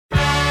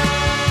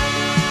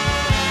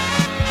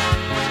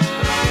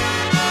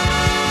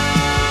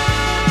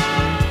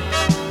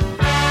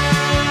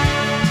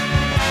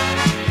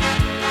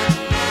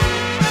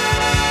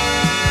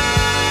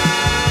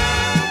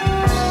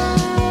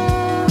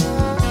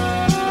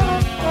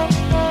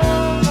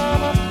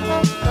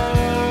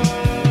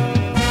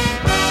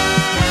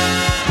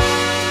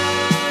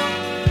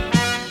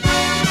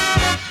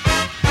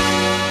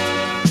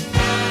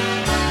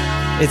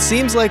It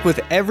seems like with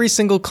every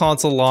single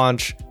console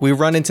launch, we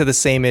run into the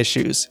same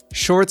issues.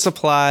 Short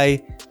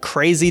supply,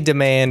 crazy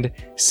demand,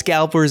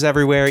 scalpers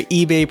everywhere,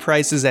 eBay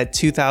prices at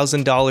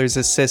 $2,000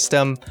 a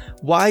system.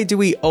 Why do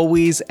we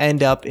always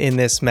end up in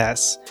this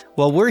mess?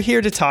 Well, we're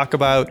here to talk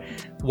about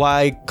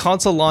why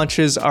console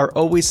launches are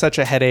always such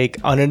a headache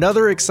on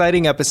another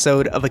exciting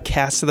episode of A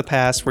Cast of the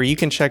Past, where you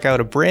can check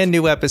out a brand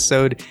new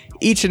episode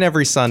each and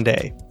every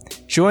Sunday.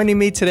 Joining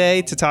me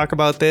today to talk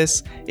about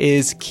this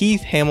is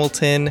Keith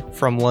Hamilton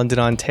from London,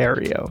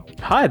 Ontario.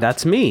 Hi,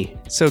 that's me.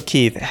 So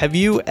Keith, have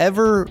you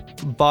ever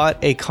bought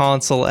a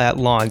console at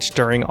launch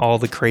during all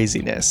the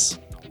craziness?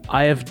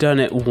 I have done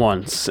it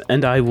once,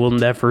 and I will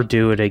never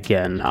do it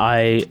again.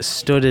 I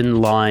stood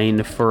in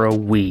line for a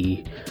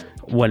Wii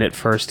when it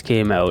first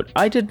came out.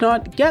 I did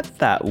not get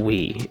that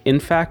Wii. In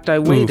fact, I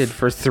waited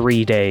for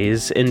 3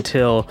 days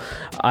until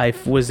I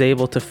was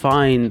able to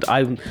find...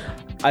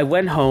 I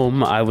went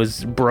home, I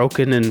was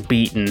broken and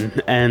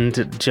beaten,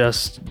 and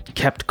just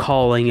kept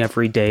calling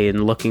every day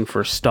and looking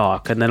for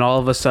stock. And then all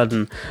of a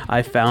sudden,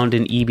 I found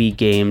an EB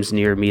Games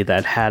near me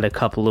that had a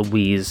couple of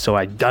Wiis. So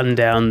I gunned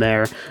down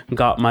there,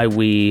 got my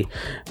Wii,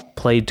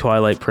 played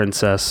Twilight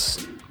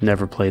Princess,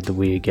 never played the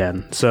Wii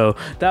again. So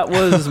that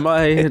was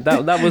my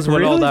that was what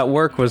Really? all that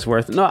work was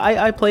worth. No,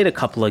 I played a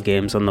couple of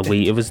games on the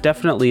Wii. It was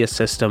definitely a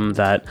system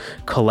that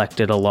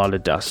collected a lot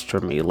of dust for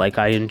me. Like,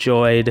 I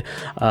enjoyed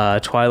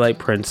Twilight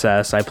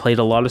Princess. I played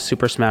a lot of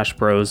Super Smash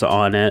Bros.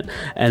 On it,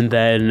 and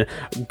then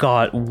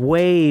got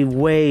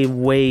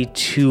way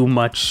too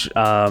much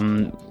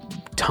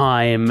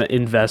time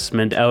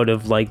investment out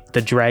of like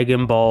the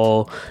Dragon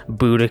Ball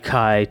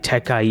Budokai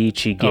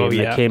Tenkaichi game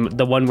that came,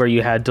 the one where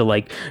you had to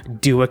like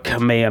do a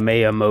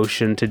Kamehameha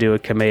motion to do a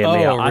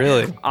Kamehameha. Oh,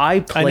 really?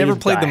 I never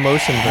played the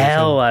motion version.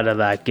 Hell out of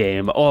that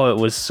game. Oh, it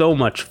was so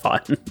much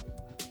fun.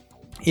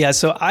 Yeah,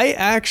 so I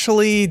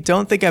actually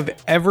don't think I've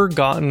ever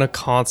gotten a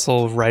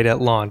console right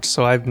at launch.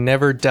 So I've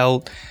never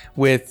dealt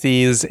with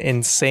these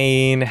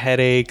insane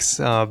headaches.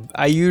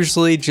 I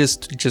usually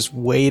just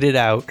wait it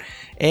out.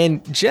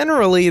 And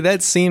generally,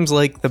 that seems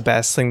like the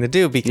best thing to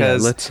do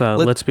because...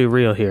 let's be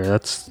real here.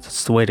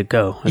 That's the way to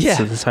go.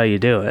 That's how you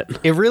do it.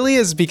 It really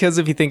is, because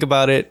if you think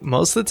about it,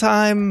 most of the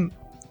time,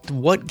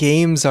 what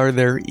games are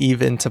there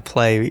even to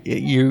play?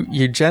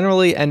 You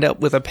generally end up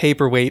with a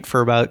paperweight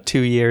for about 2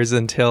 years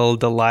until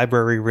the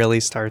library really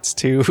starts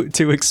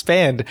to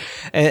expand,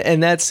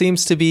 and that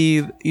seems to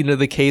be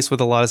the case with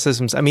a lot of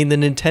systems. I mean, the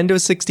Nintendo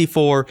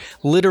 64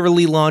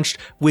 literally launched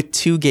with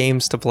 2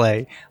 games to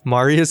play: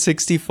 Mario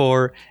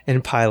 64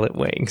 and Pilot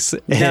Wings.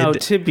 Now,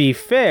 to be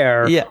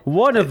fair,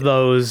 one of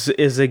those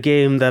is a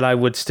game that I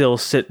would still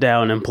sit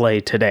down and play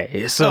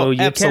today. So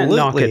you can't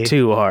knock it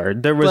too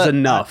hard. There was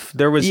enough.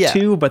 There was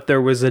 2, but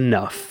there was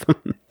enough.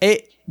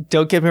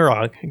 Don't get me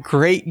wrong,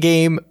 great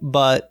game,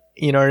 but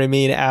you know what I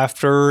mean,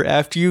 after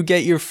you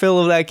get your fill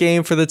of that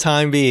game for the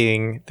time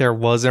being, there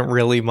wasn't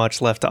really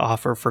much left to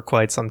offer for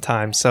quite some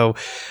time. So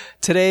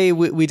today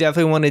we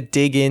definitely want to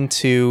dig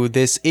into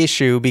this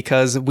issue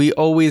because we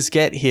always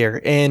get here.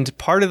 And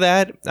part of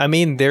that, I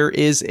mean, there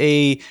is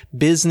a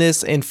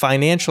business and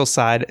financial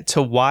side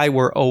to why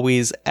we're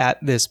always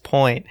at this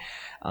point.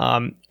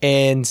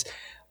 And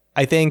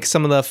I think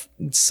some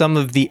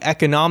of the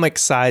economic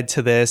side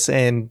to this,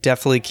 and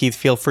definitely Keith,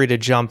 feel free to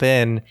jump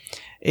in,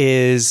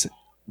 is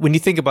when you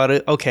think about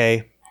it,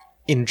 okay,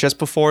 just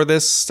before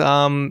this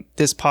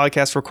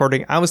podcast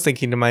recording, I was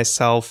thinking to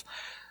myself,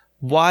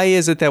 why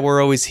is it that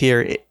we're always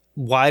here?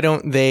 Why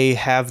don't they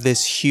have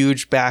this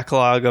huge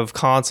backlog of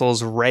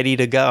consoles ready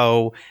to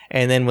go?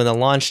 And then when the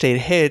launch date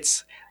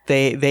hits,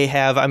 they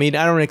have, I mean,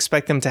 I don't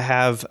expect them to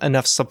have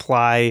enough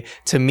supply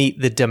to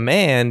meet the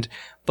demand,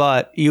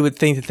 but you would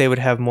think that they would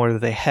have more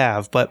than they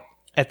have. But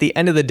at the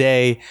end of the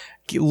day,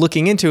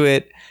 looking into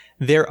it,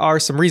 there are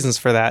some reasons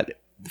for that.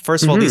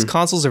 First of all, these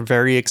consoles are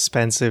very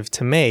expensive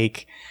to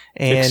make.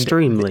 And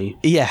extremely.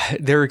 Yeah,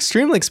 they're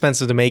extremely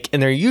expensive to make,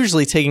 and they're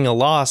usually taking a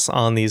loss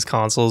on these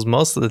consoles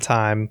most of the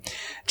time,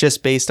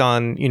 just based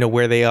on,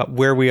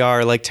 where we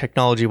are, like,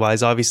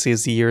 technology-wise. Obviously,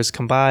 as the years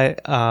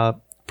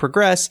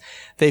progress,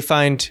 they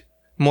find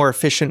more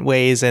efficient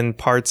ways and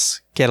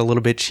parts get a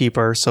little bit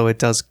cheaper, so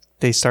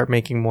they start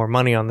making more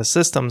money on the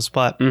systems.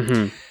 But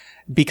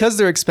because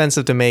they're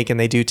expensive to make and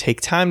they do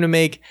take time to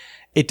make,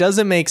 it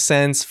doesn't make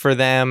sense for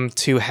them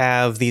to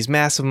have these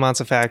massive amounts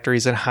of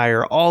factories and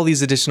hire all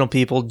these additional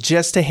people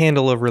just to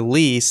handle a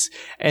release.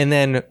 And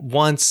then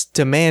once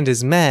demand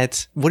is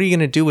met, what are you going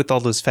to do with all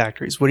those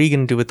factories? What are you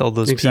going to do with all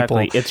those people?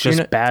 It's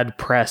just bad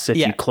press if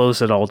you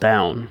close it all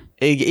down.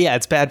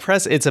 It's bad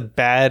press. It's a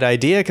bad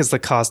idea because the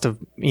cost of,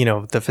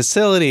 the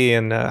facility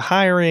and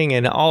hiring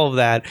and all of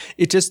that,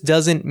 it just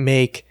doesn't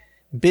make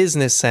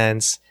business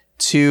sense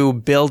to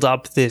build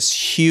up this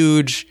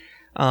huge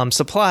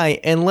supply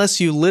unless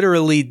you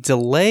literally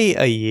delay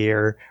a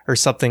year or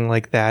something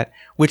like that,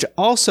 which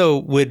also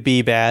would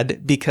be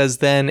bad because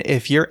then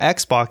if you're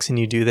Xbox and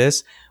you do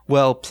this,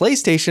 well,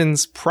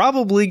 PlayStation's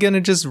probably going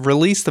to just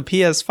release the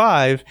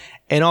PS5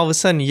 and all of a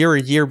sudden you're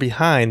a year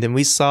behind. And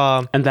we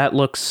saw... And that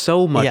looks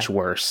so much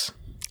worse.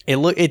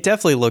 It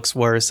definitely looks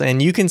worse,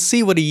 and you can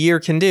see what a year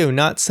can do.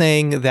 Not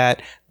saying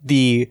that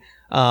the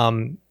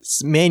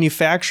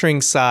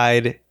manufacturing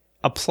side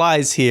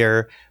applies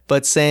here,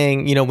 but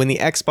saying, you know, when the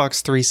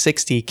Xbox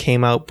 360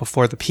 came out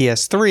before the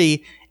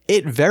PS3,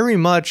 it very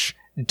much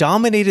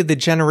dominated the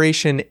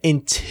generation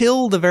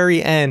until the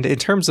very end in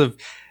terms of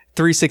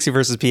 360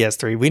 versus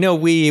PS3. We know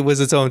Wii was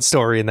its own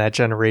story in that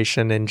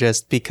generation, and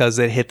just because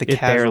it hit the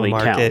casual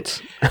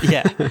market.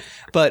 Yeah.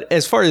 But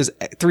as far as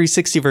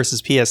 360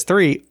 versus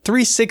PS3,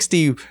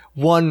 360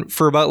 won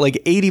for about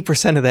like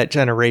 80% of that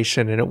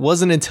generation, and it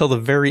wasn't until the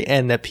very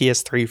end that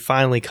PS3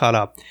 finally caught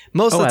up.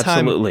 Most of the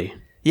time, absolutely.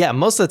 Yeah,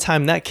 most of the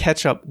time that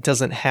catch-up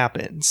doesn't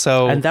happen.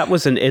 And that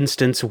was an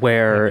instance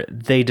where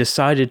they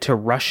decided to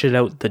rush it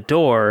out the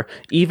door,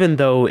 even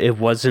though it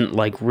wasn't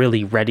like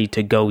really ready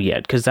to go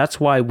yet. Because that's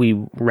why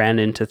we ran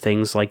into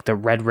things like the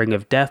Red Ring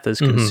of Death as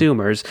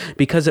consumers,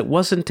 because it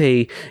wasn't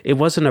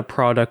a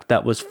product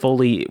that was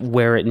fully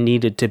where it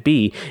needed to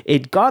be.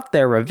 It got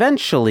there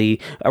eventually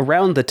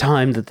around the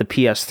time that the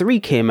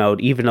PS3 came out,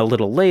 even a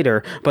little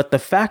later. But the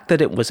fact that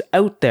it was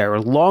out there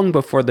long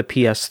before the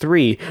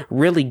PS3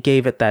 really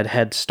gave it that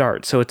head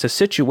start. So it's a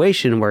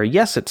situation where,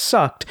 yes, it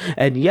sucked,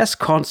 and yes,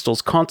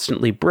 consoles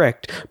constantly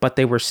bricked, but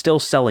they were still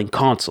selling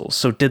consoles.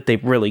 So did they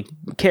really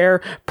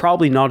care?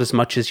 Probably not as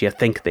much as you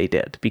think they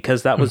did,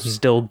 because that was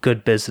still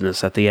good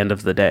business at the end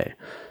of the day.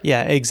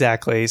 Yeah,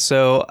 exactly.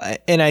 So,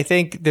 and I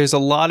think there's a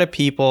lot of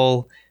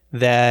people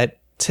that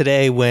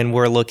today, when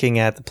we're looking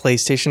at the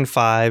PlayStation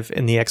 5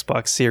 and the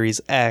Xbox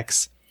Series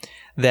X,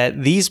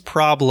 that these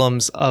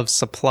problems of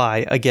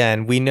supply,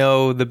 again, we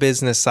know the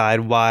business side,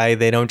 why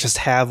they don't just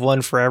have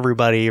one for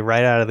everybody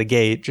right out of the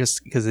gate,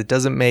 just because it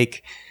doesn't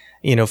make,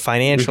 you know,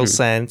 financial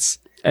sense.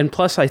 And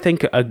plus, I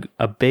think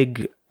a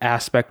big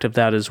aspect of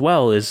that as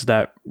well is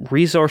that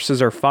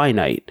resources are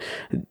finite.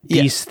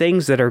 These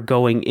things that are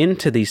going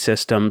into these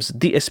systems,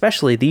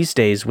 especially these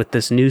days with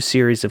this new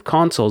series of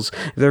consoles,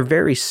 they're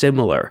very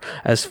similar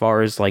as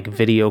far as like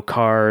video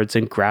cards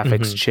and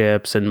graphics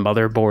chips and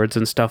motherboards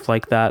and stuff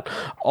like that.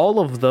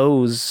 All of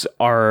those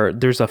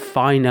there's a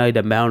finite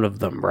amount of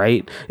them,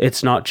 right?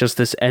 It's not just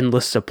this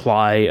endless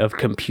supply of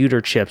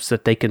computer chips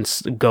that they can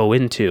go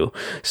into.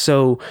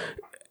 So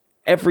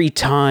every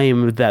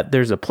time that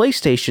there's a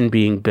PlayStation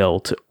being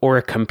built or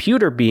a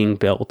computer being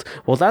built,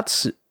 well,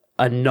 that's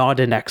not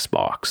an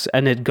Xbox.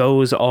 And it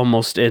goes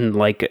almost in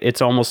like,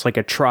 it's almost like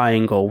a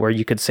triangle where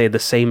you could say the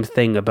same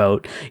thing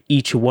about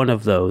each one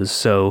of those.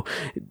 So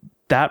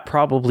that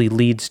probably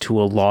leads to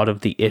a lot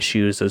of the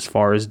issues as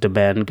far as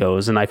demand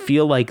goes. And I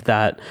feel like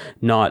that,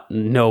 not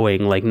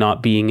knowing, like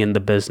not being in the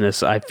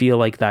business, I feel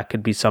like that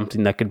could be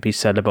something that could be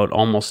said about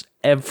almost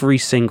every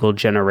single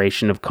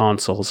generation of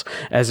consoles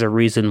as a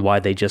reason why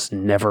they just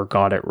never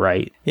got it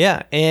right.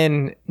 Yeah.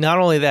 And not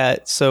only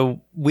that,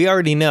 so we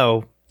already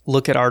know,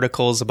 look at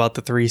articles about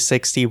the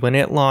 360 when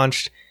it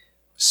launched,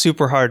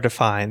 super hard to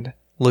find.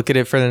 Look at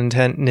it for the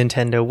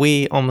Nintendo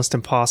Wii, almost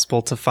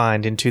impossible to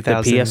find in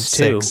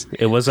 2006. The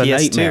PS2, it was a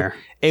nightmare.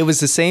 It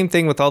was the same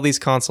thing with all these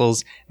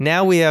consoles.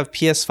 Now we have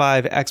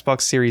PS5,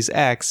 Xbox Series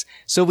X,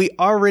 so we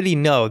already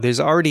know,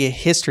 there's already a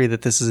history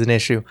that this is an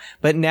issue.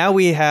 But now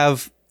we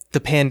have the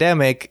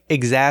pandemic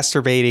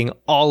exacerbating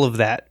all of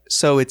that.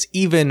 So it's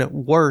even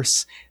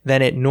worse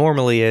than it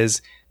normally is,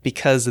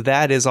 because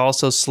that is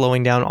also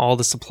slowing down all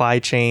the supply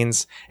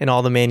chains and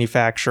all the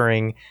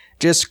manufacturing,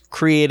 just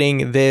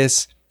creating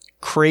this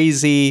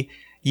crazy,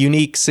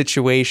 unique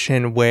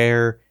situation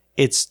where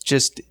it's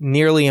just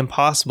nearly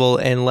impossible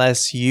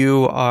unless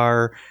you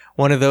are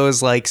one of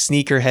those like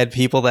sneakerhead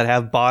people that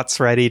have bots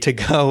ready to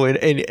go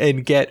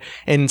and get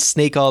and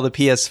snake all the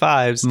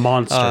PS5s.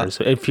 Monsters.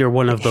 If you're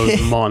one of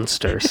those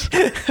monsters.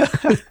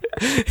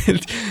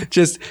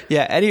 Just,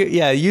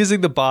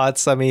 using the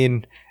bots, I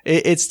mean,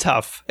 it's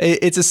tough.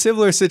 It's a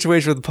similar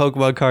situation with the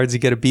Pokemon cards. You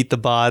got to beat the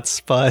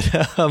bots, but,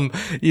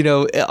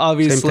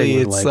 obviously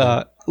it's,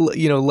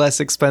 less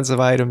expensive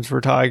items we're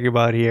talking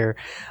about here.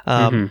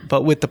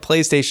 But with the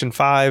PlayStation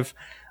 5,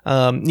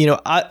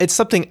 it's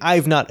something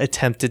I've not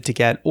attempted to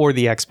get, or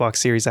the Xbox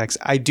Series X.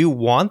 I do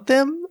want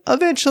them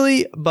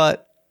eventually,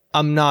 but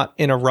I'm not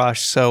in a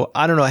rush. So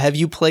I don't know. Have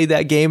you played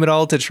that game at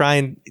all to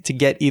try to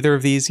get either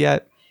of these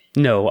yet?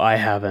 No, I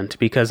haven't,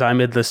 because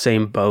I'm in the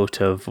same boat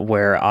of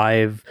where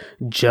I've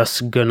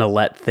just gonna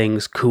let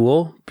things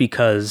cool,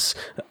 because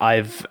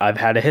I've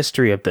had a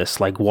history of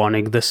this, like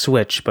wanting the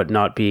Switch but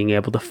not being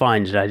able to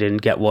find it. I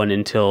didn't get one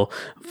until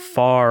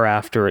far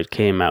after it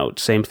came out.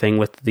 Same thing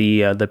with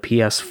the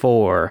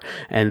PS4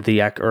 and the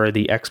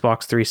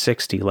Xbox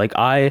 360. Like,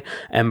 I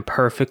am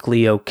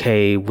perfectly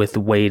okay with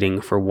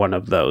waiting for one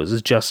of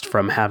those, just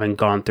from having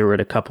gone through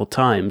it a couple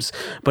times.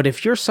 But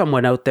if you're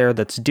someone out there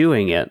that's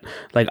doing it,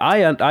 like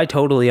I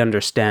totally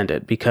understand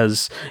it,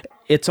 because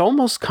it's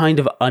almost kind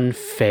of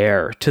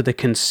unfair to the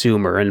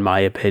consumer, in my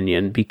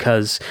opinion,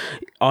 because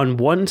on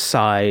one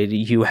side,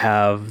 you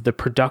have the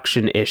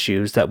production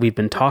issues that we've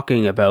been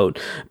talking about,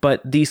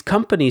 but these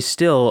companies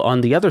still,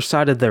 on the other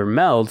side of their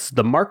mouths,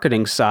 the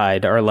marketing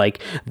side, are like,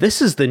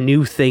 this is the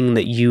new thing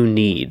that you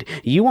need.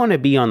 You want to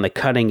be on the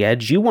cutting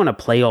edge. You want to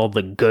play all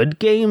the good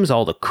games,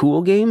 all the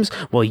cool games.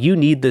 Well, you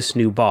need this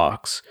new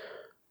box.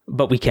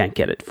 But we can't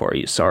get it for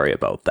you. Sorry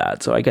about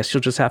that. So I guess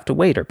you'll just have to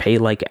wait or pay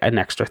like an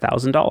extra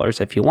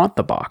 $1,000 if you want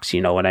the box. You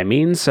know what I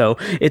mean? So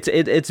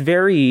it's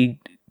very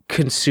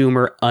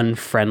consumer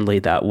unfriendly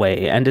that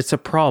way, and it's a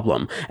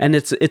problem. And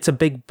it's a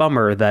big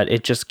bummer that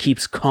it just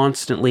keeps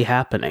constantly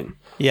happening.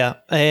 Yeah,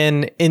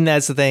 and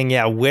that's the thing.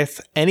 Yeah, with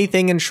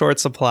anything in short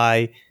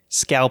supply,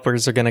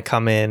 scalpers are going to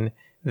come in.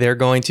 They're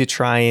going to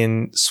try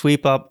and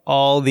sweep up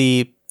all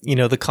the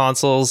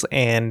consoles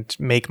and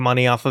make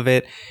money off of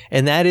it.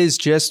 And that is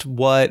just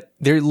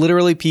they're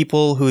literally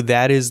people who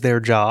that is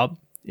their job,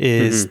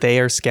 is they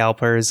are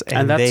scalpers.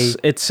 And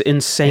it's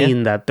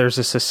insane that there's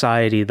a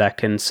society that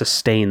can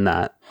sustain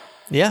that.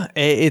 Yeah,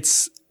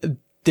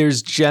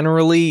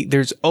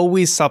 there's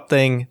always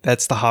something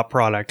that's the hot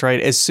product, right?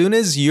 As soon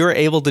as you're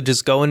able to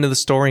just go into the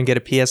store and get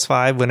a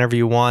PS5 whenever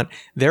you want,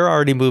 they're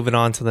already moving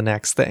on to the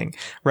next thing.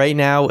 Right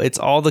now, it's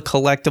all the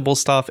collectible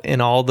stuff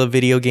and all the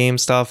video game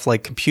stuff,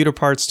 like computer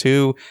parts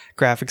too,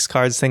 graphics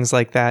cards, things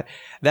like that.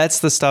 That's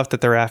the stuff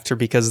that they're after,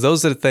 because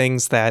those are the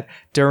things that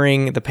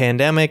during the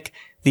pandemic,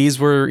 these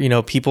were,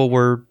 people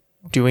were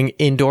doing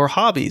indoor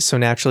hobbies. So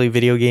naturally,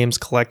 video games,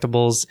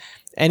 collectibles,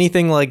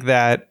 anything like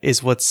that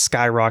is what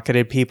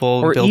skyrocketed people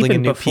or building even a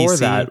new before PC.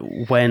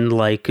 That, when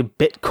like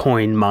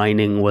Bitcoin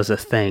mining was a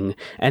thing,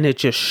 and it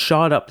just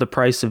shot up the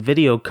price of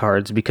video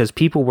cards because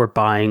people were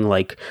buying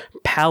like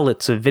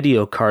pallets of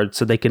video cards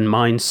so they can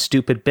mine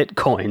stupid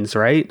Bitcoins,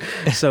 right?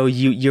 So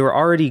you're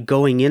already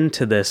going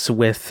into this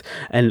with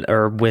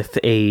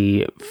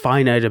a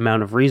finite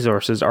amount of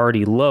resources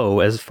already low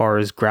as far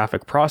as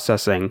graphic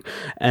processing,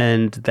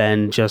 and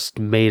then just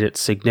made it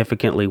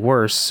significantly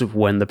worse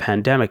when the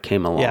pandemic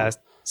came along. Yeah.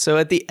 So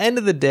at the end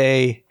of the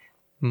day,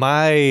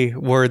 my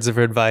words of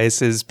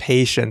advice is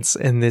patience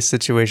in this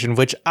situation,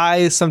 which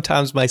I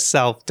sometimes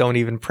myself don't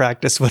even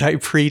practice what I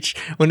preach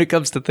when it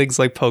comes to things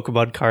like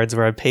Pokemon cards,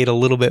 where I paid a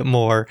little bit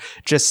more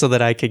just so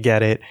that I could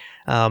get it.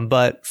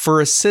 But for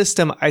a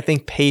system, I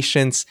think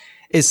patience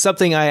is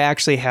something I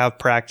actually have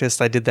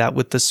practiced. I did that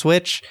with the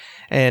Switch,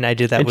 and I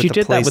did that with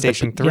the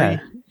PlayStation 3. Yeah.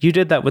 You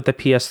did that with the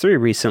PS3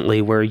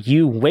 recently, where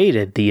you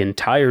waited the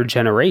entire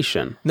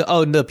generation. The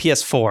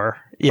PS4.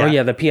 Yeah. Oh,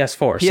 yeah, the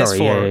PS4.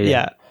 Sorry.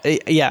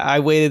 Yeah, I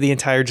waited the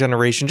entire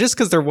generation just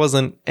because there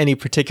wasn't any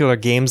particular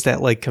games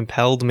that like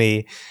compelled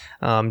me.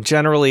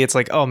 Generally, it's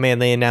like, oh man,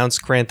 they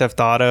announced Grand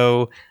Theft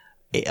Auto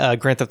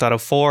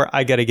 4.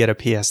 I got to get a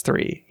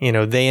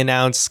PS3. They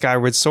announced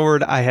Skyward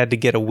Sword. I had to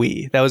get a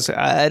Wii.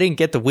 I didn't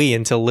get the Wii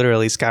until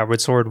literally Skyward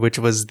Sword, which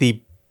was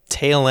the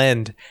tail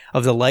end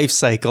of the life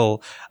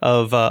cycle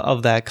of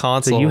that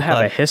console. So you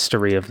have a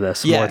history of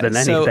this more than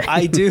anything. So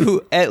I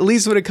do, at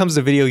least when it comes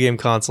to video game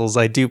consoles,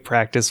 I do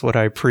practice what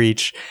I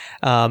preach.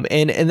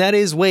 And that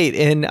is wait.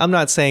 And I'm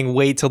not saying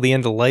wait till the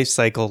end of the life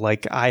cycle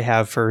like I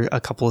have for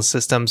a couple of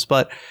systems,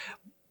 but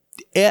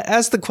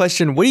ask the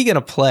question, what are you going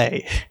to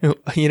play?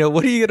 What are you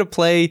going to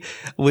play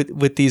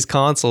with these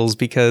consoles?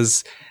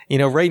 Because,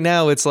 right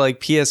now it's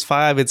like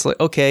PS5, it's like,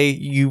 okay,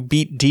 you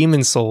beat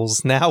Demon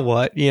Souls. Now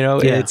what?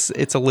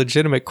 It's a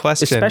legitimate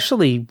question.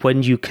 Especially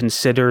when you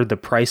consider the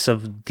price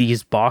of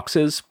these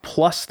boxes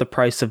plus the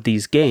price of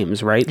these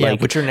games, right? Yeah,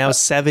 which are now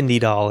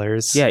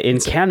 $70. Yeah, in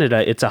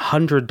Canada, it's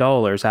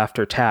 $100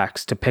 after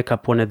tax to pick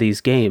up one of these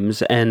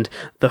games. And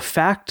the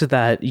fact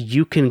that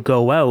you can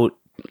go out,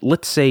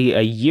 let's say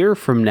a year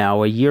from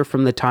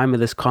the time of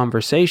this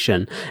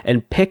conversation,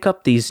 and pick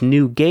up these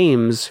new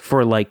games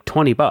for like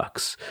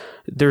 $20.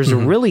 There's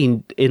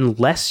really,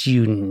 unless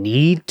you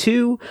need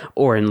to,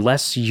 or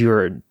unless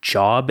your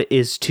job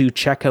is to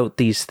check out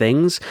these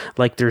things,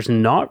 like there's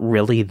not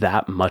really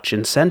that much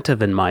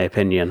incentive, in my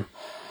opinion.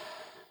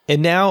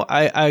 And now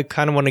I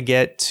kind of want to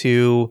get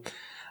to,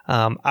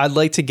 I'd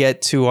like to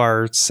get to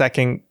our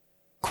second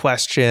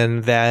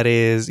question that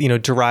is,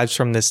 derives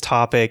from this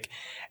topic.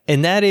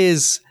 And that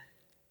is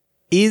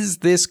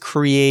this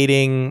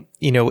creating,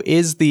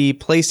 is the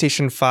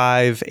PlayStation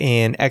 5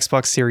 and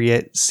Xbox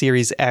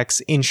Series X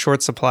in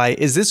short supply?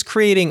 Is this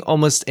creating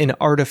almost an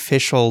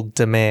artificial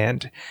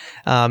demand?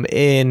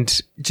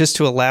 And just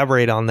to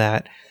elaborate on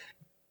that,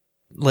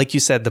 like you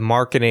said, the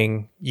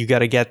marketing, you got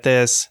to get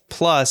this.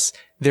 Plus,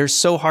 they're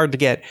so hard to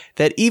get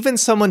that even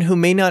someone who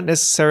may not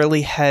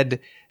necessarily had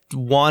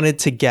wanted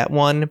to get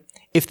one,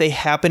 if they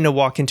happen to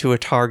walk into a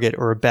Target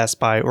or a Best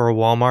Buy or a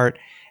Walmart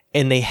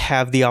and they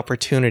have the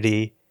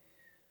opportunity,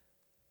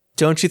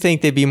 don't you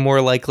think they'd be more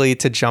likely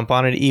to jump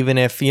on it? Even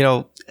if,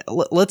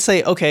 let's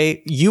say,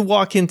 okay, you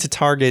walk into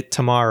Target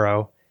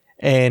tomorrow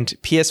and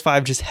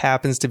PS5 just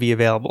happens to be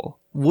available.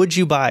 Would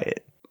you buy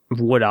it?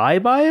 Would I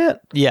buy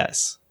it?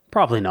 Yes.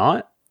 Probably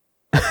not.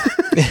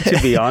 To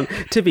be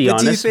honest, do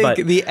you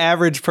think the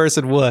average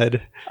person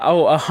would?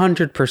 Oh,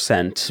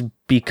 100%,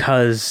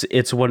 because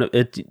it's one of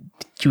it.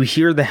 You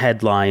hear the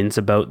headlines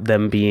about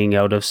them being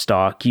out of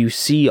stock. You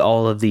see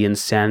all of the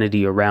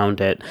insanity around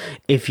it.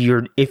 If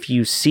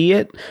you see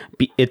it,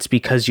 it's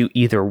because you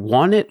either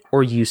want it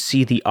or you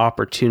see the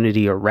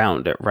opportunity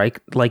around it, right?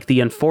 Like the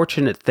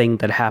unfortunate thing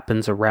that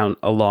happens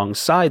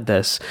alongside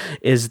this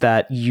is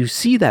that you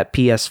see that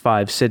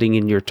PS5 sitting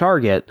in your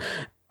Target.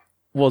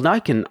 Well, now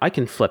I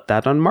can flip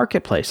that on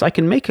Marketplace. I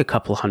can make a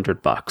couple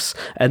 $100,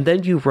 and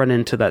then you run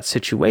into that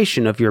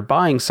situation of you're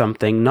buying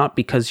something not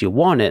because you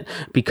want it,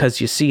 because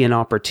you see an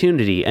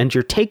opportunity, and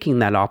you're taking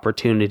that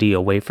opportunity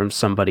away from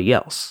somebody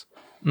else.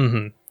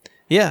 Mm-hmm.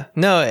 Yeah,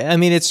 no, I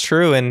mean, it's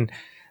true, and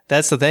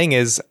that's the thing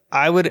is,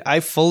 I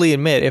fully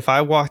admit, if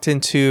I walked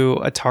into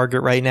a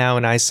Target right now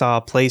and I saw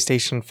a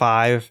PlayStation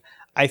 5,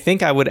 I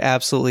think I would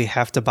absolutely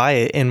have to buy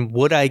it, and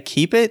would I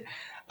keep it?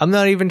 I'm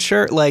not even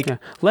sure. Like,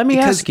 let me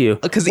ask you,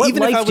 because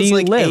even if I was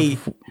like,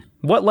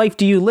 what life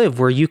do you live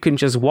where you can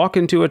just walk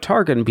into a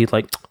Target and be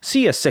like,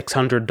 see a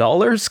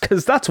 $600?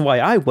 Because that's why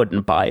I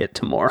wouldn't buy it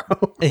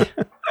tomorrow.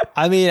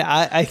 I mean,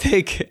 I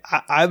think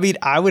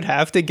I would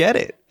have to get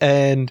it,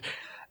 and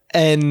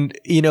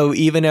you know,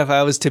 even if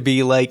I was to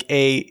be like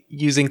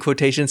using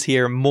quotations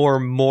here, more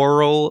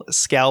moral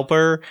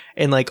scalper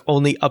and like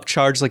only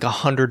upcharge like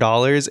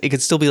 $100, it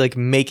could still be like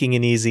making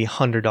an easy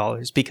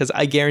 $100, because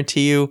I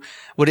guarantee you,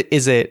 what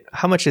is it?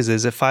 How much is it?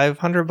 Is it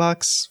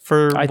 $500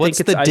 for what's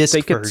the disc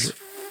version? I think it's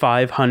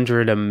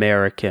 500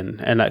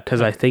 American, and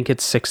because I think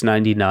it's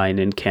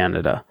 $6.99 in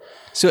Canada.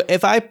 So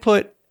if I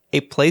put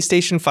a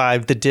PlayStation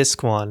 5, the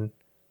disc one,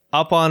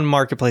 up on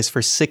Marketplace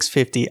for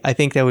 $650, I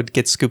think that would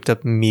get scooped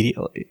up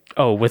immediately.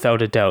 Oh,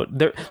 without a doubt.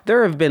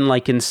 There have been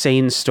like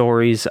insane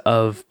stories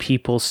of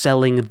people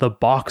selling the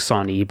box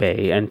on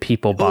eBay and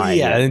people buying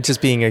it. And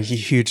just being a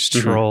huge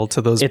troll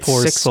to those poor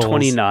souls. It's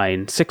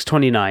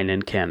 $6.29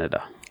 in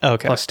Canada.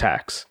 Okay. Plus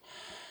tax.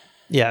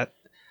 Yeah.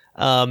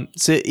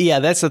 So yeah,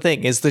 that's the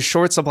thing, is the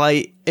short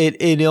supply,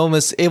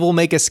 it will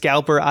make a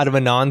scalper out of a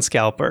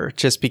non-scalper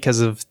just because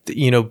of,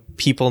 you know,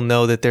 people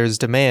know that there's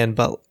demand.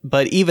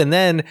 But even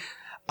then,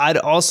 I'd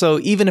also,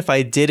 even if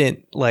I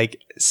didn't like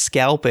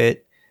scalp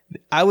it,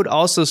 I would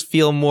also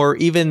feel more,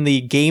 even the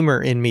gamer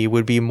in me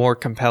would be more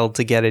compelled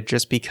to get it,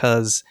 just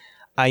because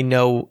I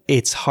know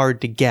it's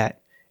hard to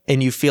get,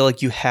 and you feel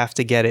like you have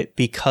to get it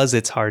because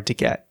it's hard to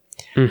get.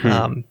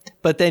 Mm-hmm.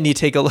 But then you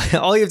take all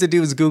you have to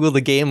do is Google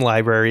the game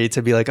library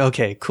to be like,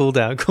 okay, cool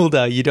down.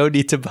 You don't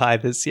need to buy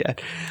this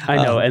yet. I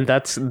know. And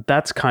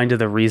that's kind of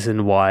the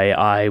reason why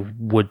I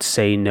would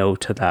say no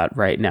to that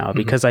right now,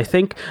 because I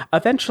think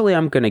eventually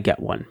I'm going to get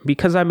one,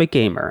 because I'm a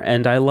gamer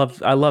and I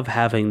love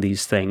having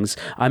these things.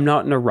 I'm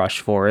not in a rush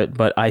for it,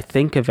 but I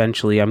think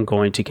eventually I'm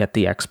going to get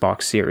the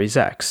Xbox Series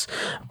X.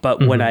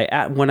 But when I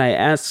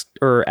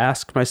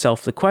asked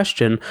myself the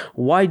question,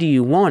 why do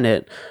you want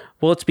it?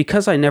 Well, it's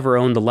because I never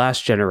owned the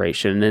last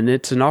generation, and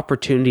it's an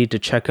opportunity to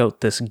check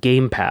out this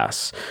Game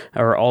Pass,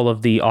 or all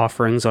of the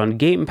offerings on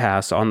Game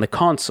Pass on the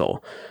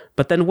console.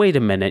 But then wait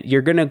a minute,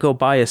 you're going to go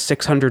buy a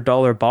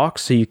 $600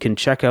 box so you can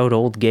check out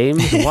old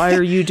games? Why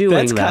are you doing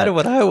That's that? That's kind of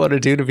what I want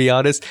to do, to be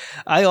honest.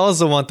 I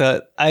also want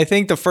I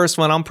think the first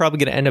one I'm probably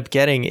going to end up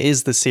getting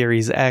is the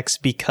Series X,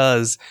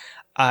 because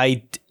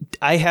I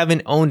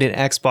haven't owned an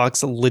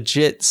Xbox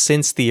legit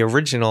since the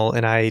original,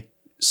 and I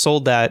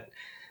sold that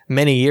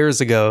many years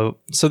ago.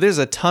 So there's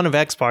a ton of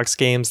Xbox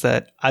games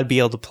that I'd be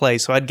able to play.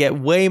 So I'd get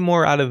way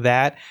more out of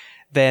that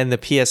than the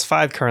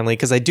PS5 currently,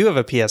 because I do have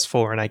a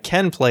PS4 and I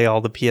can play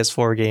all the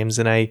PS4 games,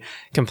 and I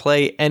can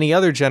play any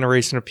other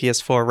generation of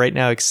PS4 right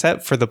now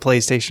except for the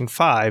PlayStation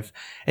 5.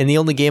 And the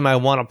only game I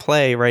want to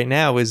play right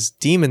now is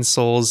Demon's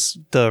Souls,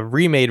 the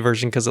remade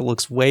version, because it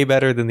looks way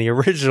better than the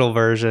original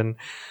version.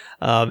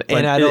 And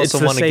I'd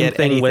also want to get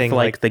anything with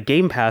like the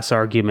Game Pass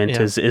argument.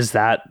 Yeah.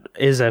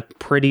 is a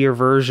prettier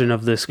version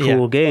of this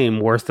cool game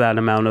worth that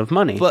amount of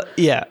money? But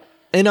yeah,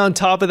 and on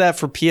top of that,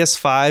 for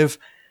PS5,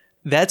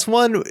 I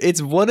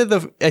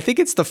think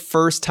it's the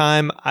first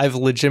time I've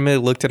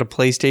legitimately looked at a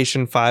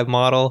PlayStation 5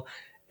 model,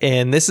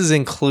 and this is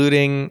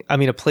including, a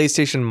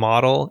PlayStation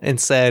model, and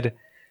said,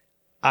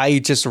 I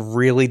just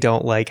really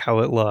don't like how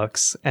it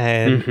looks.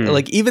 And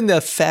like even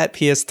the fat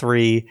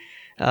PS3,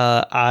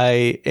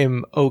 I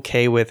am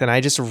okay with, and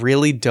I just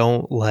really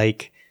don't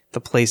like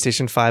the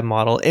PlayStation 5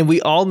 model. And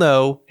we all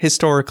know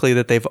historically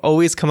that they've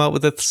always come out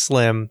with a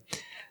slim.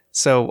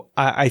 So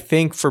I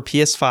think for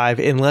PS5,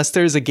 unless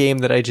there's a game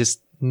that I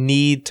just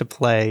need to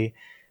play,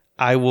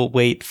 I will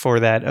wait for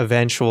that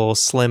eventual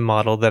slim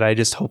model that I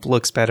just hope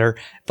looks better.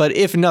 But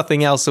if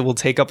nothing else, it will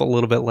take up a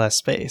little bit less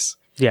space.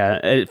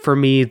 Yeah, for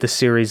me, the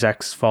Series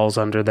X falls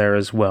under there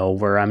as well,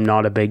 where I'm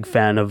not a big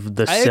fan of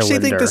the cylinder. I actually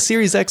think the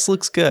Series X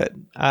looks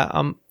good.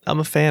 I'm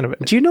a fan of it.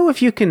 Do you know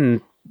if you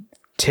can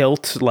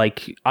tilt?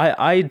 Like,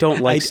 I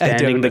don't like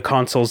standing the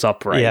consoles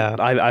upright. Yeah.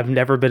 I've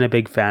never been a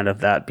big fan of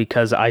that,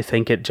 because I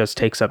think it just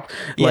takes up,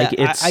 like,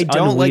 it's I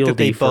don't unwieldy like that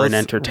they for an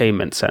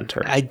entertainment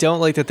center. I don't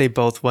like that they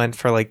both went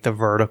for like the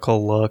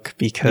vertical look,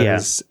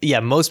 because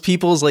most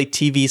people's like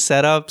TV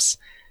setups,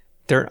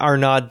 are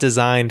not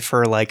designed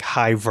for like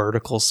high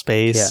vertical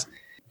space. Yeah.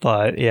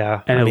 But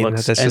yeah, and I it mean,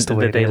 looks, that's just the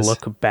way it they is.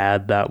 look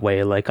bad that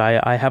way. Like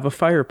I have a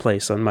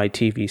fireplace on my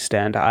TV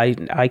stand.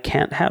 I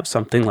can't have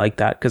something like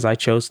that because I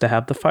chose to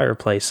have the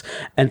fireplace,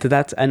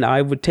 and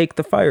I would take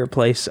the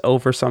fireplace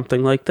over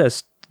something like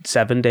this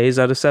 7 days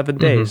out of 7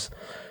 days.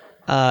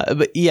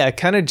 But yeah,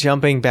 kind of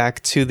jumping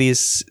back to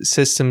these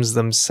systems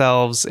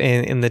themselves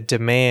and in the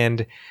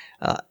demand,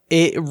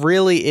 it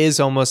really is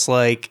almost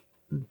like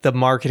the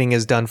marketing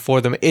is done for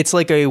them. It's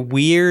like a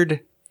weird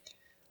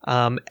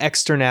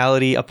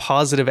externality, a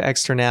positive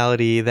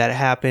externality that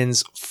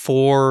happens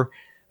for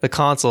the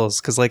consoles.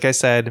 Because like I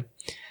said,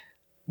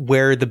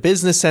 where the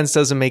business sense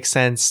doesn't make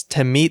sense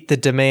to meet the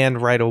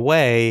demand right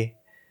away,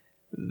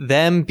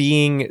 them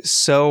being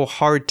so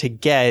hard to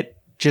get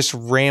just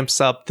ramps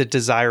up the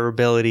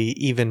desirability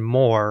even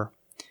more.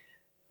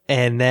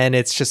 And then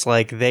it's just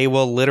like they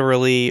will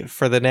literally,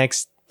 for the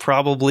next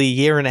probably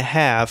year and a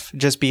half,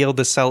 just be able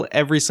to sell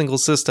every single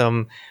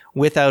system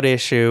without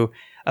issue.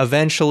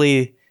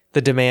 Eventually,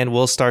 the demand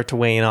will start to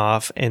wane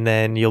off, and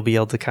then you'll be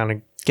able to kind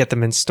of get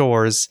them in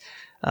stores.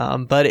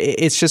 But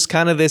it's just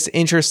kind of this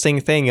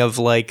interesting thing of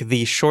like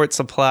the short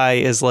supply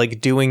is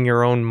like doing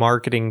your own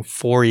marketing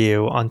for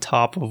you on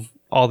top of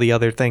all the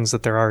other things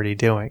that they're already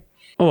doing.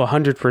 Oh,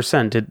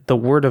 100%. The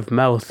word of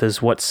mouth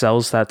is what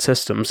sells that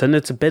systems. And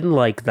it's been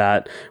like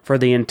that for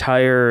the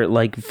entire,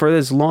 like, for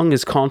as long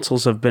as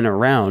consoles have been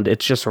around.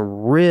 It's just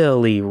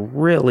really,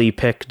 really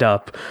picked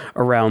up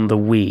around the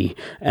Wii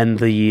and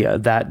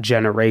that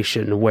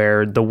generation,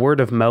 where the word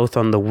of mouth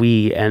on the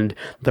Wii and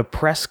the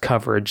press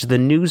coverage, the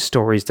news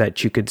stories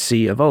that you could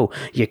see of, oh,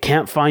 you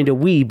can't find a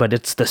Wii, but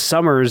it's the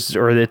summer's,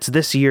 or it's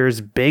this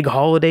year's big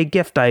holiday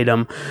gift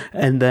item.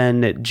 And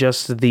then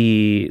just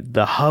the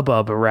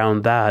hubbub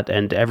around that,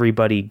 and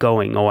everybody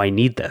going, oh, I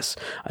need this.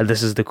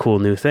 This is the cool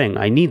new thing.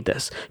 I need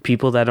this.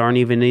 People that aren't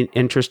even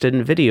interested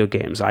in video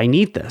games, I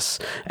need this.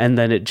 And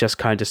then it just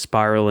kind of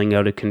spiraling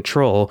out of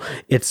control.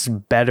 It's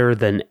better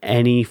than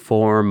any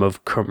form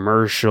of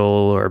commercial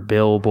or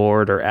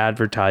billboard or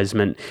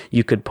advertisement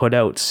you could put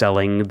out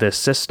selling this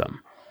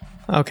system.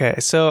 Okay,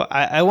 so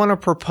I want to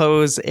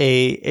propose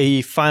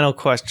a final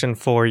question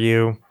for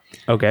you.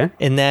 Okay.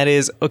 And that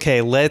is,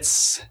 okay,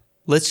 let's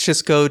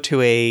just go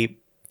to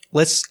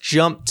let's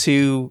jump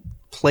to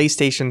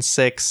PlayStation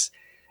 6,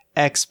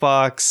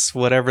 Xbox,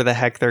 whatever the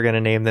heck they're going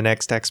to name the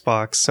next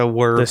Xbox. So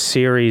we're the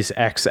Series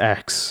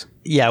XX.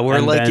 Yeah, we're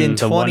and like in 2020.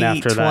 The one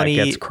after that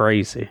gets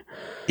crazy.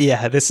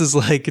 Yeah, this is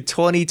like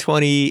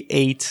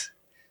 2028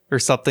 or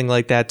something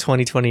like that,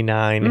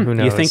 2029. Who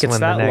knows? You think it's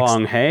that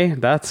long, hey?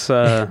 That's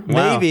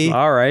maybe.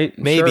 Wow. All right.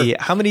 Maybe. Sure.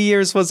 How many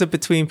years was it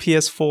between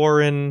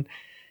PS4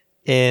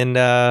 and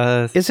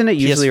isn't it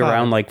usually PS5?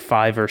 around like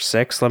 5 or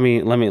 6? Let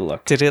me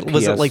look.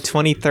 Was it like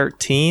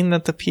 2013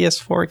 that the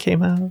PS4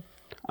 came out?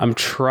 I'm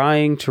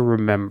trying to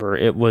remember.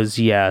 It was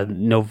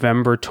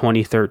November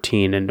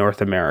 2013 in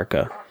North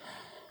America.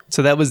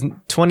 So that was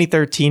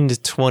 2013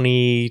 to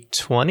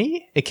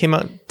 2020? It came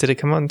out. Did it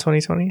come out in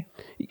 2020?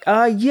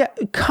 Yeah,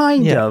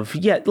 kind of.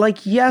 Yeah,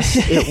 like, yes,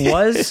 it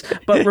was.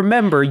 But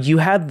remember, you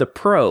had the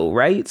Pro,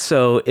 right?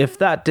 So if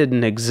that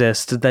didn't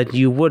exist, then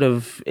you would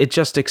have, it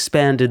just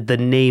expanded the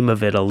name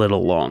of it a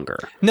little longer.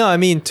 No, I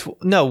mean,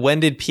 no, when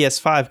did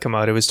PS5 come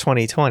out? It was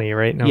 2020,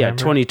 right? November? Yeah,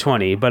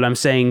 2020. But I'm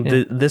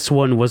saying this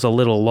one was a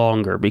little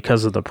longer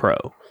because of the Pro.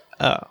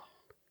 Oh.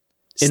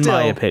 In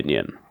my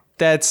opinion.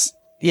 That's,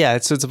 yeah,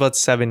 so it's about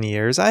 7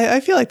 years. I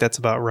feel like that's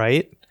about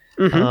right.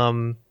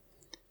 Mm-hmm.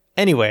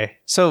 Anyway,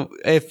 so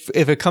if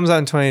it comes out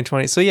in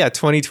 2020, so yeah,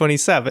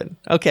 2027.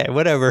 Okay,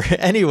 whatever.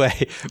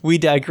 Anyway, we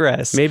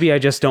digress. Maybe I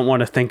just don't want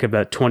to think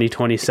about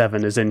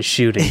 2027 as in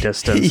shooting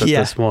distance at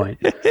this point.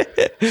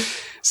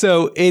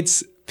 So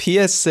it's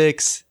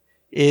PS6.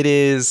 It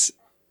is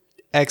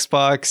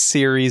Xbox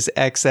Series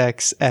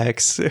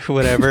XXX,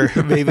 whatever.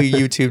 Maybe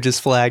YouTube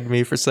just flagged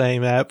me for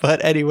saying that.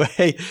 But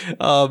anyway,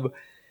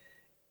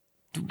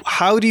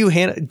 how do you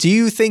handle? Do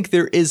you think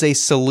there is a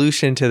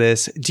solution to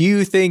this? Do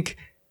you think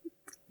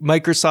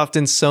Microsoft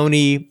and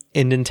Sony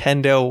and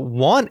Nintendo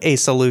want a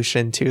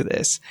solution to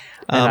this?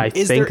 And I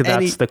think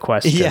that's the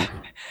question. Yeah.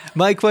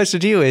 My question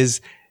to you is,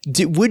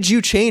 would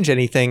you change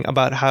anything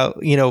about how,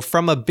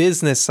 from a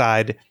business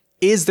side,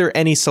 is there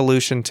any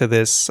solution to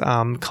this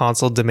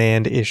console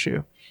demand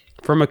issue?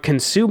 From a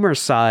consumer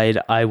side,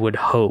 I would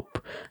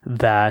hope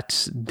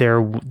that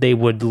they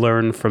would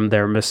learn from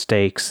their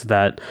mistakes,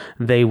 that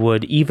they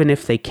would, even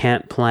if they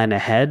can't plan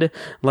ahead,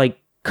 like,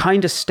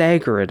 kind of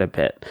stagger it a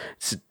bit.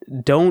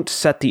 Don't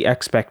set the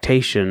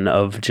expectation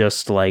of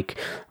just like,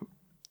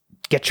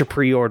 get your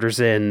pre-orders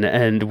in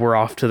and we're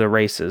off to the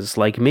races.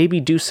 Like, maybe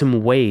do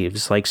some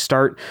waves, like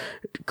start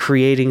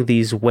creating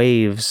these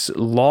waves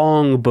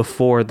long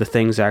before the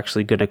thing's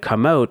actually going to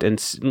come out,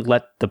 and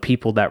let the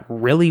people that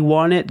really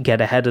want it get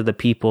ahead of the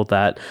people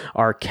that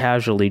are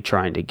casually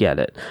trying to get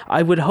it.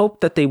 I would hope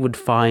that they would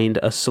find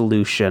a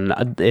solution,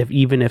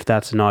 even if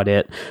that's not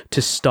it,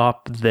 to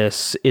stop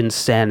this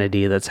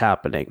insanity that's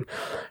happening.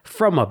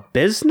 From a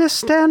business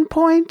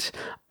standpoint,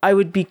 I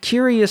would be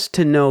curious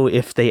to know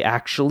if they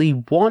actually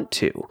want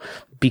to,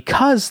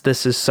 because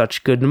this is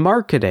such good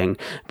marketing,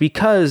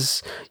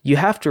 because you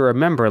have to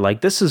remember,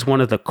 like, this is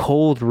one of the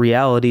cold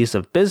realities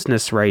of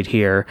business right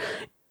here.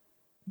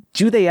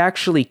 Do they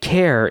actually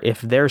care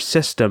if their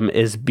system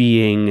is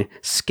being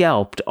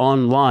scalped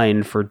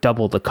online for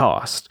double the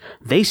cost?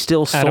 They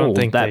still sold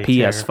that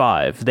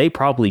PS5. They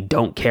probably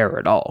don't care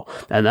at all.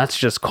 And that's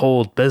just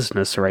cold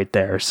business right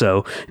there.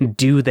 So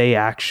do they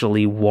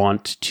actually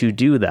want to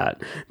do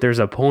that? There's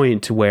a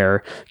point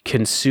where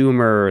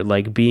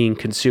being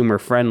consumer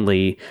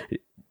friendly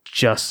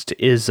just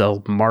is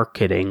a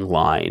marketing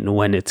line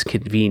when it's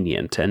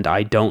convenient. And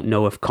I don't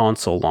know if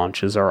console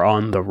launches are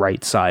on the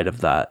right side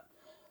of that.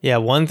 Yeah,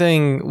 one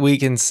thing we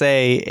can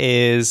say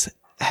is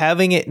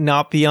having it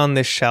not be on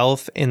the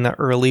shelf in the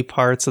early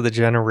parts of the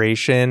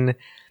generation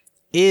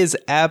is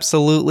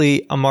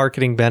absolutely a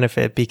marketing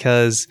benefit,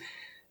 because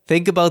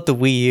think about the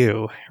Wii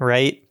U,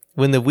 right?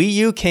 When the Wii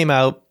U came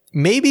out,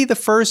 maybe the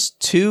first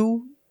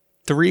 2-3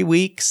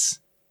 weeks,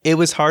 it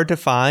was hard to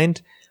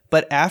find.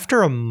 But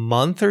after a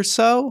month or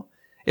so,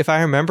 if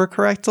I remember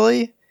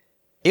correctly,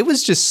 it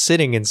was just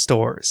sitting in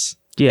stores.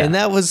 Yeah. And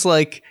that was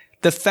like...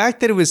 The fact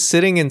that it was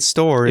sitting in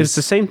stores, it's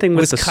the same thing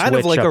with the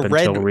Switch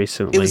until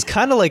recently. It was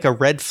kind of like a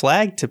red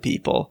flag to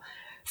people.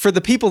 For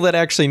the people that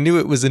actually knew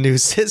it was a new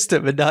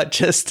system and not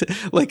just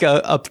like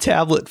a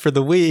tablet for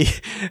the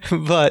Wii.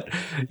 But,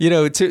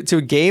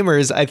 to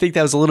gamers, I think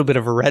that was a little bit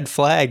of a red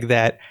flag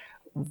that,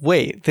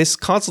 wait, this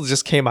console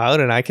just came out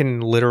and I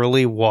can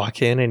literally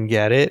walk in and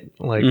get it?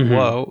 Like,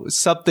 whoa,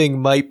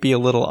 something might be a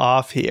little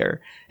off here.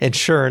 And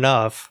sure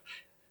enough,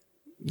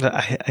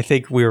 I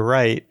think we were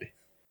right.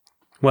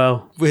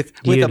 Well, with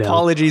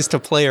apologies to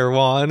Player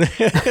One.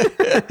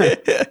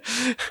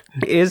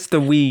 Is the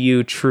Wii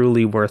U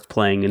truly worth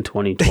playing in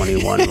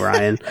 2021,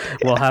 Ryan?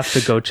 We'll have to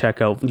go check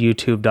out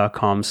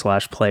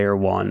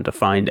youtube.com/Player1 to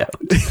find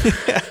out.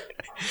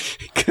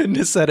 Couldn't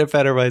have said it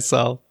better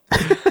myself.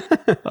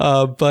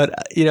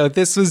 But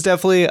this was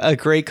definitely a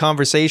great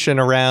conversation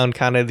around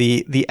kind of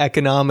the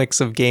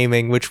economics of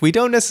gaming, which we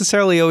don't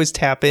necessarily always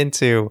tap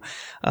into.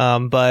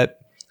 But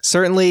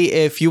certainly,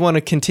 if you want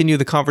to continue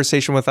the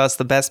conversation with us,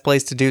 the best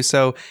place to do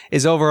so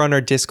is over on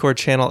our Discord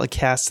channel at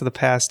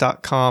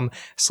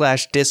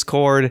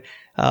casttothepast.com/Discord.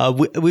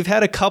 We've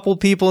had a couple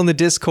people in the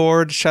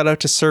Discord. Shout out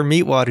to Sir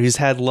Meatwad, who's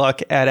had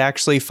luck at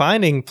actually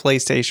finding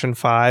PlayStation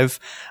 5.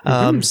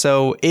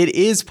 So it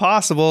is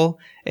possible,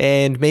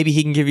 and maybe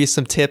he can give you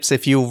some tips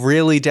if you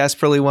really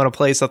desperately want to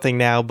play something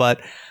now.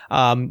 But,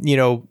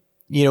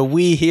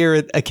 we here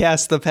at A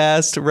Cast the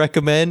Past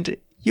recommend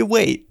you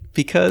wait.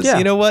 Because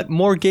you know what?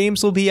 More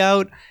games will be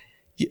out.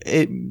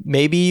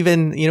 Maybe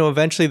even,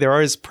 eventually there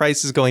are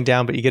prices going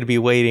down, but you got to be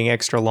waiting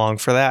extra long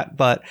for that.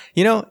 But,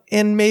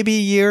 in maybe a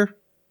year,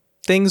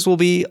 things will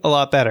be a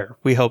lot better.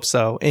 We hope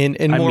so. In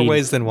more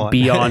ways than one.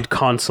 Beyond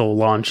console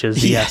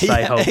launches. Yes,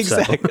 I hope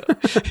exactly.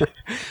 So.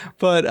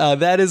 But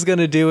that is going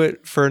to do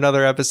it for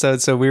another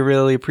episode. So we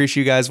really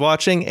appreciate you guys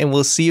watching, and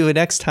we'll see you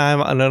next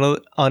time on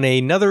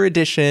another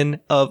edition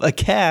of A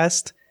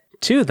Cast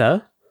to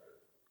the...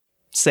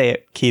 Say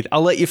it, Keith.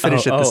 I'll let you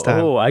finish it this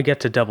time. Oh, I get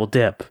to double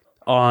dip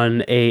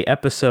on a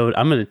episode.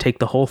 I'm going to take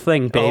the whole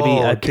thing, baby.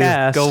 A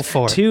cast go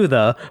for it. To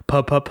the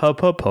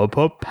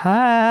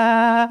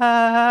past.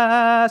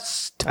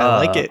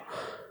 I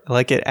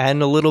like it.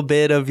 Add a little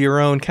bit of your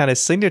own kind of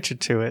signature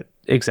to it.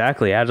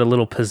 Exactly. Add a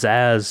little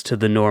pizzazz to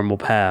the normal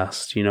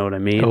past. You know what I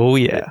mean? Oh,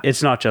 yeah.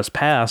 It's not just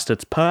past,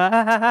 it's past.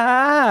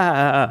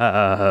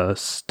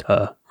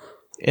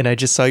 And I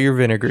just saw your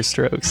vinegar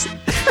strokes.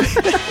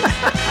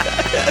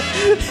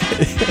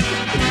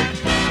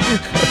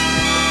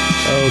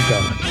 Oh,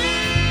 God.